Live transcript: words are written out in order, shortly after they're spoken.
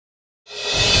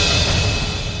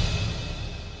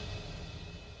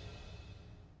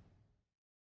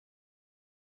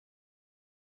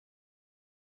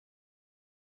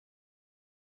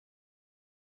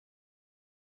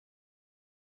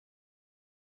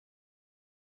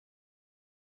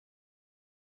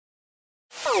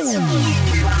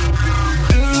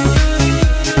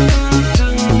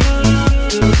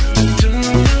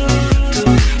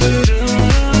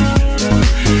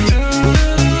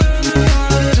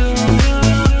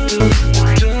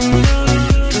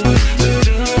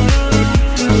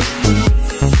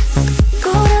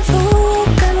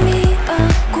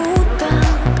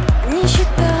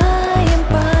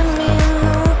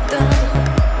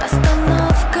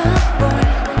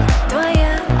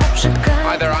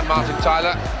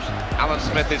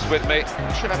Is with me.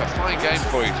 We should have a fine game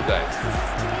for you today.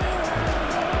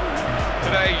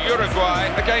 Today, Uruguay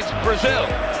against Brazil.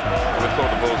 Before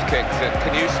the ball's kicked,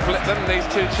 can you split them, these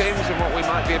two teams, and what we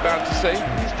might be about to see?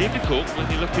 It's difficult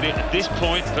when you look at it at this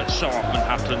point, but so often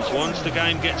happens. Once the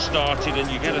game gets started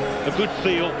and you get a good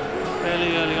feel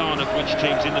fairly early on of which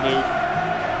team's in the mood.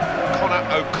 Conor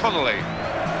O'Connelly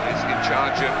is in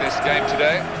charge of this game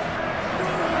today.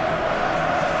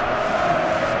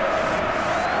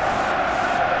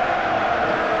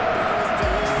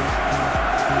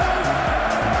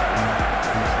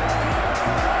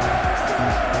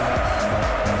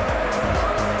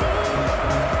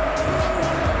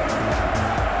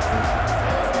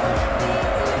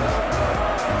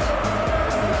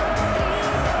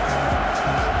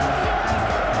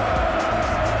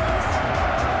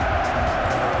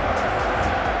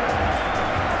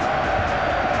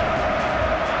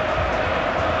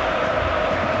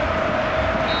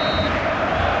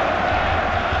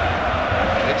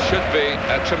 Should be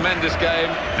a tremendous game,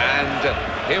 and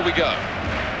here we go.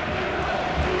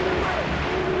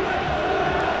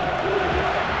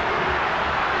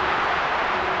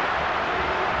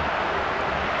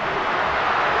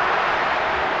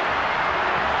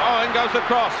 Oh, in goes the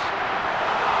cross.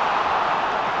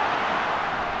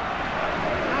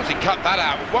 How's he cut that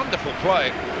out? Wonderful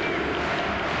play.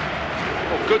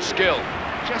 Oh, good skill.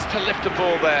 Just to lift the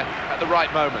ball there at the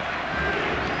right moment.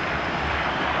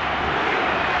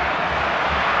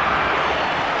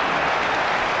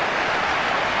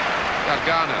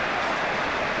 Gargano.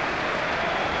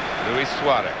 Luis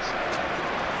Suarez.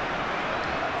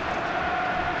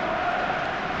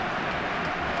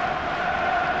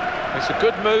 It's a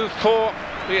good move for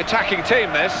the attacking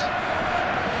team, this.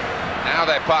 Now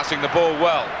they're passing the ball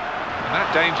well. And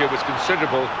that danger was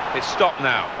considerable. It's stopped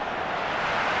now.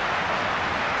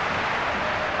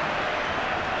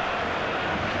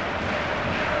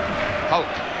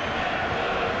 Hulk.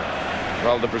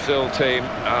 Well, the Brazil team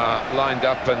are lined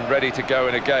up and ready to go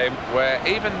in a game where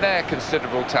even their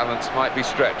considerable talents might be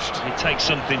stretched. It takes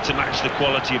something to match the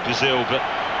quality of Brazil, but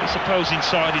this opposing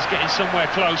side is getting somewhere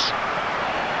close.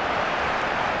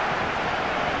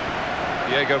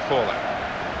 Diego Forlan.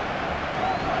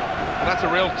 And that's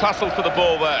a real tussle for the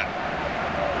ball there.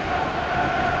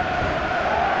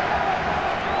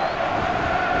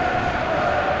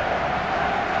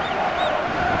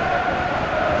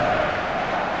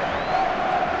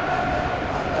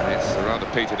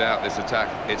 Petered out this attack.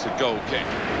 It's a goal kick.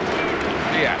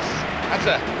 Diaz. That's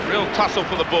a real tussle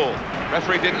for the ball.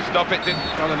 Referee didn't stop it.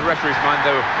 Well, in the referee's mind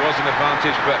there was an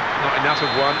advantage, but not enough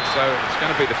of one, so it's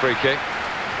going to be the free kick.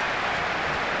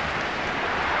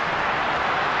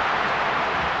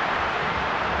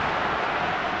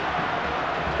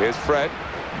 Here's Fred.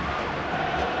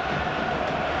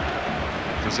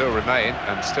 Brazil remain,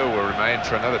 and still will remain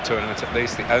for another tournament at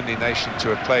least, the only nation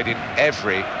to have played in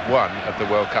every one of the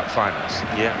World Cup finals.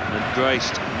 Yeah, and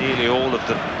graced nearly all of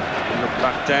them. You look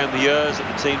back down the years at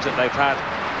the teams that they've had.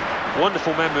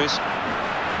 Wonderful memories.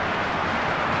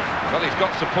 Well, he's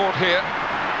got support here.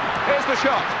 Here's the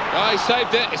shot. Oh, he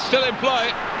saved it. It's still in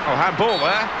play. Oh, handball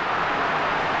there.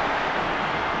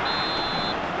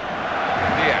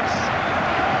 Diaz.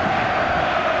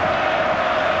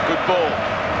 Good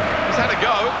ball. He's had a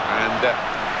go, and the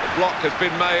block has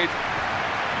been made.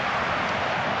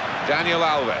 Daniel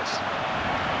Alves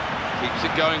keeps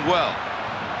it going well.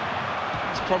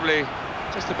 It's probably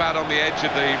just about on the edge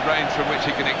of the range from which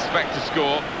he can expect to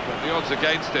score, but the odds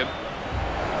against him.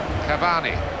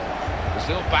 Cavani,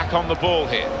 Brazil back on the ball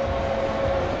here.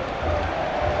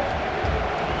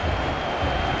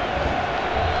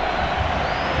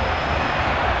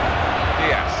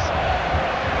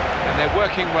 They're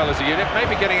working well as a unit,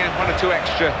 maybe getting in one or two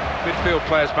extra midfield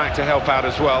players back to help out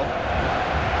as well.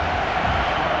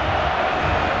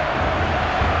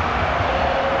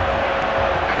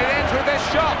 And it ends with this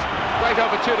shot. Great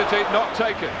opportunity, not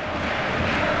taken.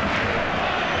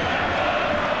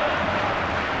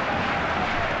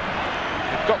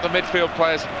 They've got the midfield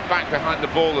players back behind the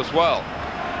ball as well.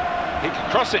 He can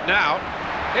cross it now.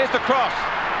 Here's the cross.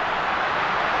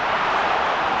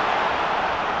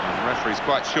 Referee's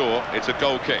quite sure it's a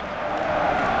goal kick.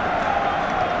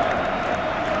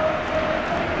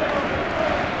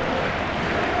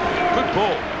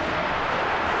 ball.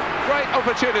 Great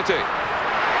opportunity.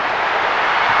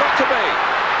 Got to be.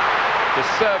 The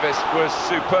service was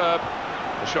superb.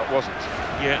 The shot wasn't.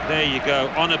 Yeah, there you go.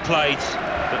 On a plate,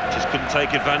 but just couldn't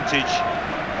take advantage.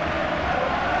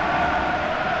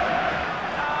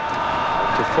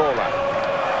 To Forlan.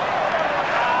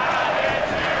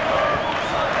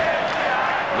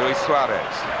 Luis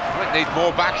Suarez. Might need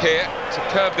more back here to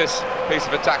curb this piece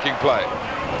of attacking play.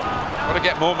 Got to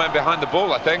get more men behind the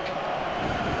ball, I think.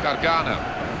 Gargano.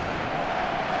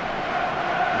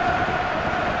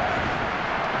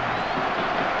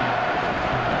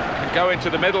 Can go into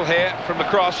the middle here from the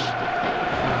cross.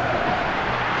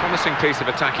 Promising piece of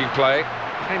attacking play.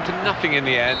 Came to nothing in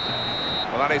the end.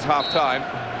 Well, that is half-time,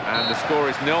 and the score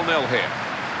is 0-0 here.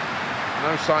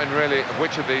 No sign really of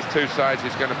which of these two sides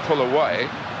is going to pull away.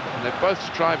 And they're both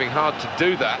striving hard to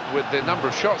do that with the number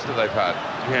of shots that they've had.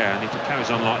 Yeah, and if it carries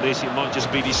on like this, it might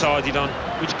just be decided on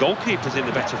which goalkeeper's in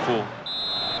the better form.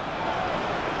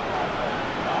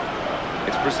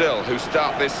 It's Brazil who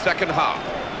start this second half.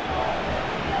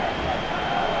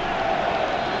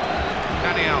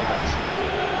 Dani Alves.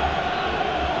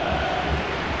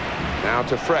 Now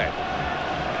to Fred.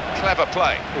 Clever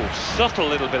play. Oh, subtle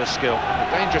little bit of skill.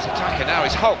 The dangerous attacker now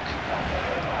is Hulk.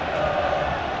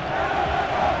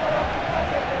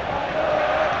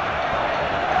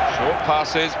 Short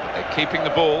passes, but they're keeping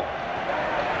the ball.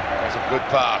 That's a good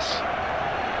pass.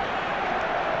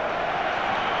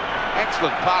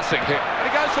 Excellent passing here. And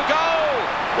he goes for goal!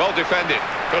 Well defended.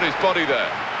 Got his body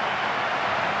there.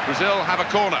 Brazil have a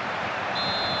corner.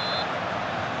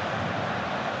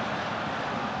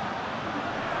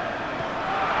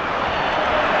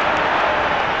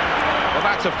 Well,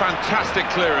 that's a fantastic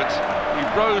clearance. He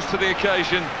rose to the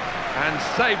occasion and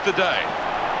saved the day.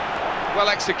 Well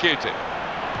executed.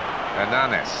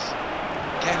 Hernanes.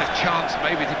 Again a chance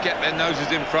maybe to get their noses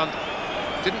in front.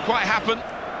 Didn't quite happen.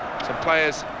 Some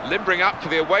players limbering up for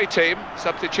the away team.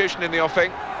 Substitution in the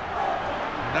offing.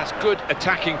 And that's good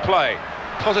attacking play.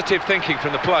 Positive thinking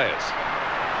from the players.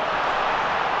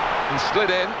 He slid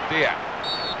in, Dia.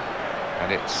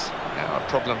 And it's now a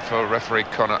problem for referee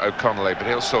Conor O'Connelly, but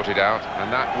he'll sort it out.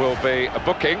 And that will be a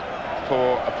booking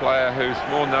for a player who's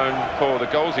more known for the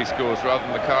goals he scores rather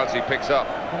than the cards he picks up.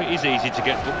 Well, it is easy to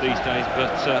get booked these days,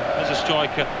 but as a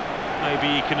striker, maybe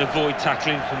you can avoid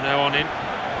tackling from now on in.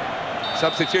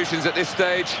 Substitutions at this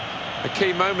stage, the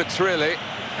key moments really,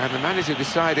 and the manager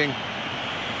deciding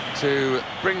to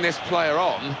bring this player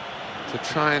on to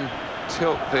try and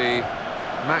tilt the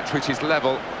match, which is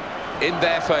level, in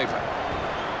their favour.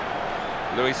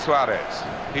 Luis Suarez.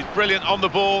 He's brilliant on the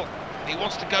ball. He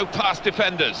wants to go past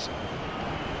defenders.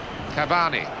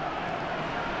 Cavani.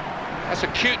 That's a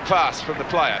cute pass from the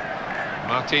player.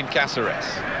 Martin Cáceres.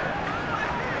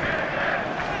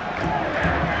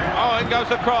 Oh, in goes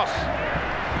the cross.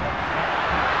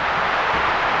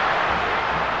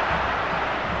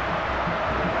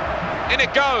 In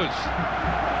it goes.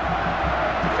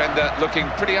 Defender looking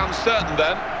pretty uncertain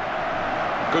then.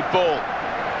 Good ball.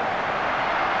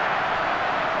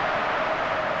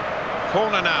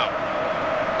 Corner now.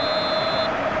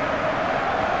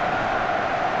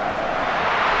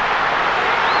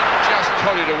 Just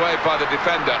prodded away by the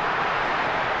defender.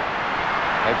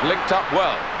 They've linked up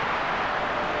well.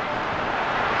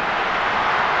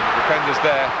 And the defender's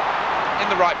there in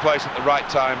the right place at the right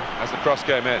time as the cross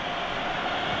came in.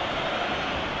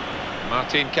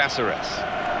 Martin Cáceres.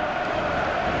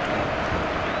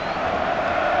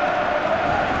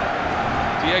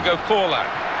 Diego Forlan.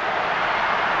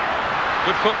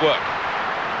 Good footwork.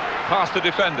 Past the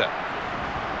defender.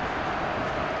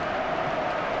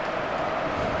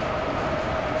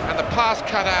 And the pass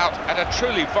cut out at a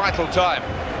truly vital time.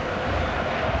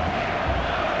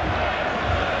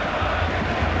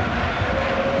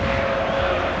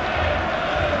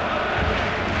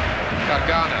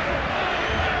 Gargano.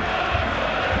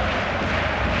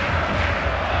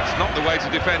 It's not the way to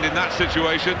defend in that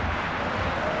situation.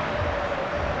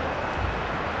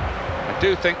 I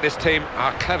do think this team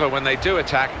are clever when they do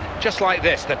attack, just like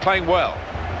this. They're playing well.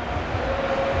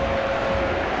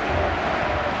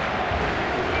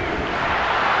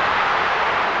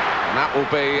 And that will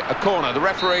be a corner. The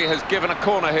referee has given a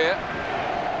corner here.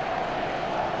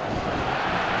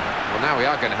 Well, now we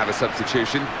are going to have a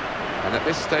substitution. And at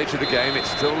this stage of the game, it's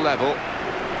still level.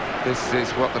 This is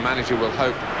what the manager will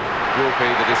hope will be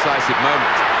the decisive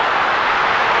moment.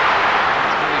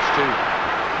 He's managed to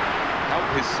help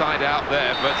his side out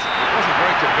there, but it wasn't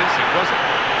very convincing, was it?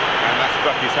 And that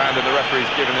struck his hand, and the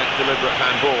referee's given it deliberate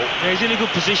handball. Yeah, he's in a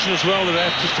good position as well, the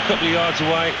ref, just a couple of yards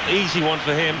away. Easy one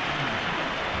for him.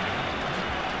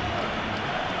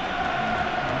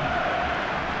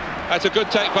 That's a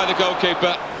good take by the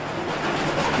goalkeeper.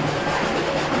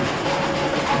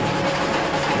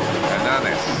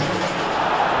 Hernanes.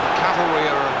 Cavalry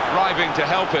are arriving to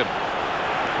help him.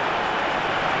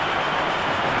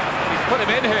 He's put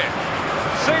him in here.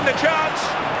 Seen the chance.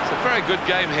 It's a very good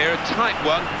game here, a tight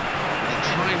one.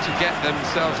 They're trying to get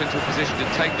themselves into a position to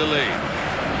take the lead.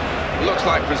 Looks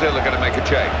like Brazil are going to make a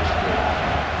change.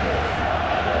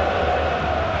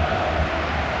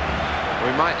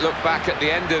 We might look back at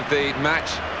the end of the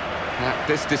match at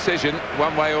this decision,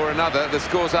 one way or another. The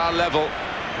scores are level,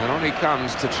 and on he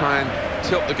comes to try and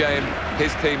tilt the game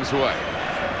his team's way.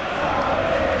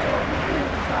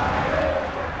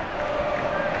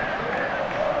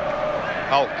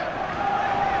 Hulk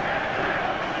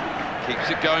keeps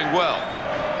it going well,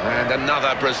 and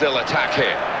another Brazil attack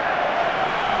here.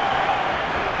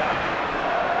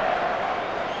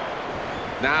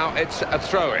 Now it's a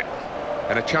throw-in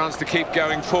and a chance to keep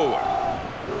going forward.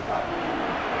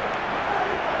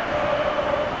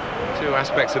 Two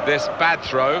aspects of this: bad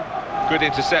throw, good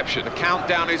interception. The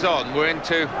countdown is on. We're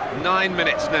into 9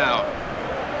 minutes now.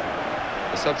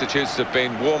 The substitutes have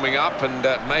been warming up, and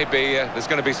maybe there's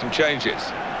going to be some changes.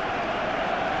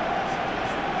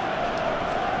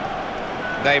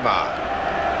 Neymar.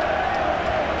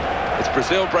 It's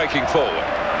Brazil breaking forward.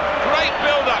 Great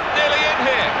build-up, nearly in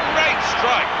here. Great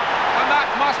strike, and that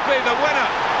must be the winner.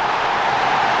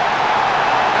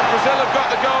 And Brazil have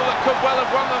got the goal that could well have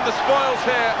won them the spoils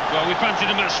here. Well, we fancied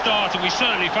them at the start, and we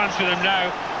certainly fancy them now.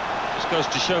 Just goes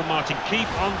to show, Martin, keep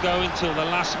on going till the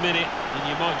last minute, and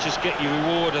you might just get your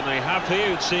reward, and they have here,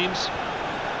 it seems.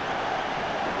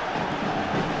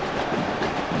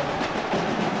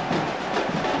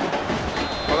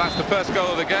 Well, that's the first goal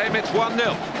of the game. It's 1-0.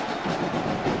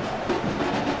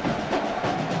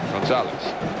 Gonzalez.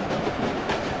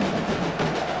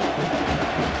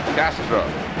 Castro.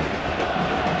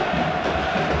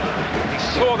 He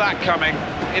saw that coming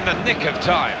in the nick of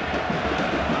time.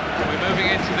 We're moving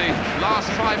into the last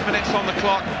 5 minutes on the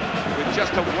clock with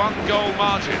just a 1-goal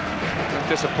margin. That's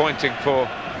disappointing for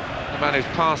the man who's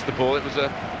passed the ball. It was a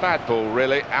bad ball,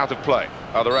 really, out of play.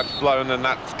 Oh, the ref's blown, and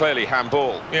that's clearly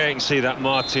handball. Yeah, you can see that,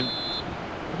 Martin.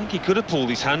 I think he could have pulled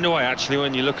his hand away, actually,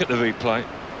 when you look at the replay.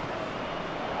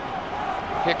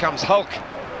 Here comes Hulk,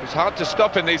 who's hard to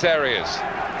stop in these areas.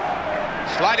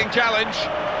 Sliding challenge.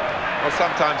 Well,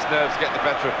 sometimes nerves get the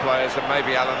better of players, and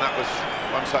maybe, Alan, that was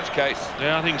one such case.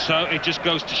 Yeah, I think so. It just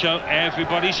goes to show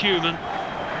everybody's human.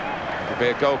 Could be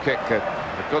a goal kick.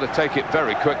 They've got to take it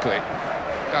very quickly.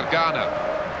 Gargano.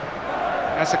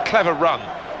 That's a clever run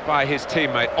by his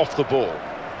teammate off the ball.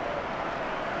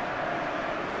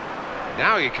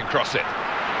 Now he can cross it.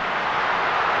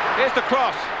 Here's the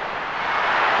cross.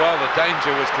 Well, the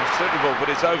danger was considerable, but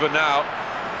it's over now.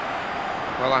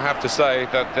 Well, I have to say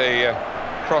that the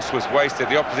cross was wasted.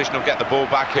 The opposition will get the ball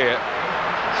back here.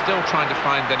 Still trying to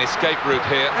find an escape route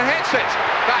here. And hits it!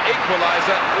 That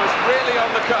equaliser was really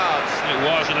on the cards. It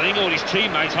was, and I think all his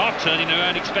teammates half turning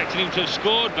around expecting him to have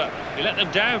scored, but he let them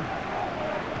down.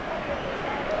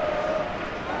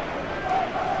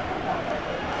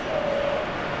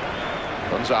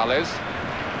 Gonzalez.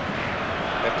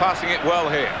 They're passing it well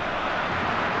here.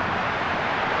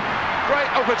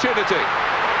 Great opportunity.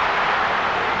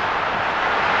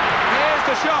 Here's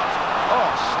the shot. Oh,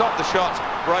 stop the shot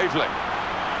bravely.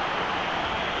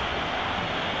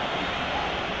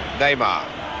 Neymar.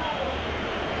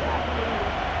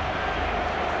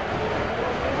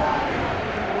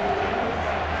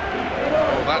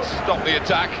 Oh, that's stopped the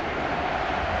attack.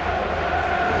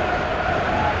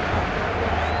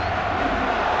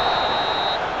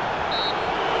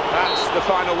 That's the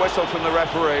final whistle from the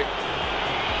referee.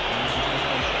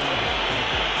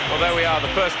 Well, there we are. The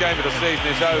first game of the season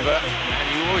is over,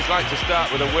 and you always like to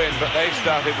start with a win, but they've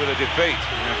started with a defeat.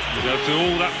 Yeah, we go through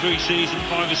all that pre-season,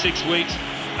 5 or 6 weeks,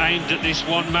 aimed at this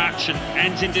one match, and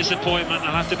ends in disappointment.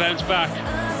 They'll have to bounce back.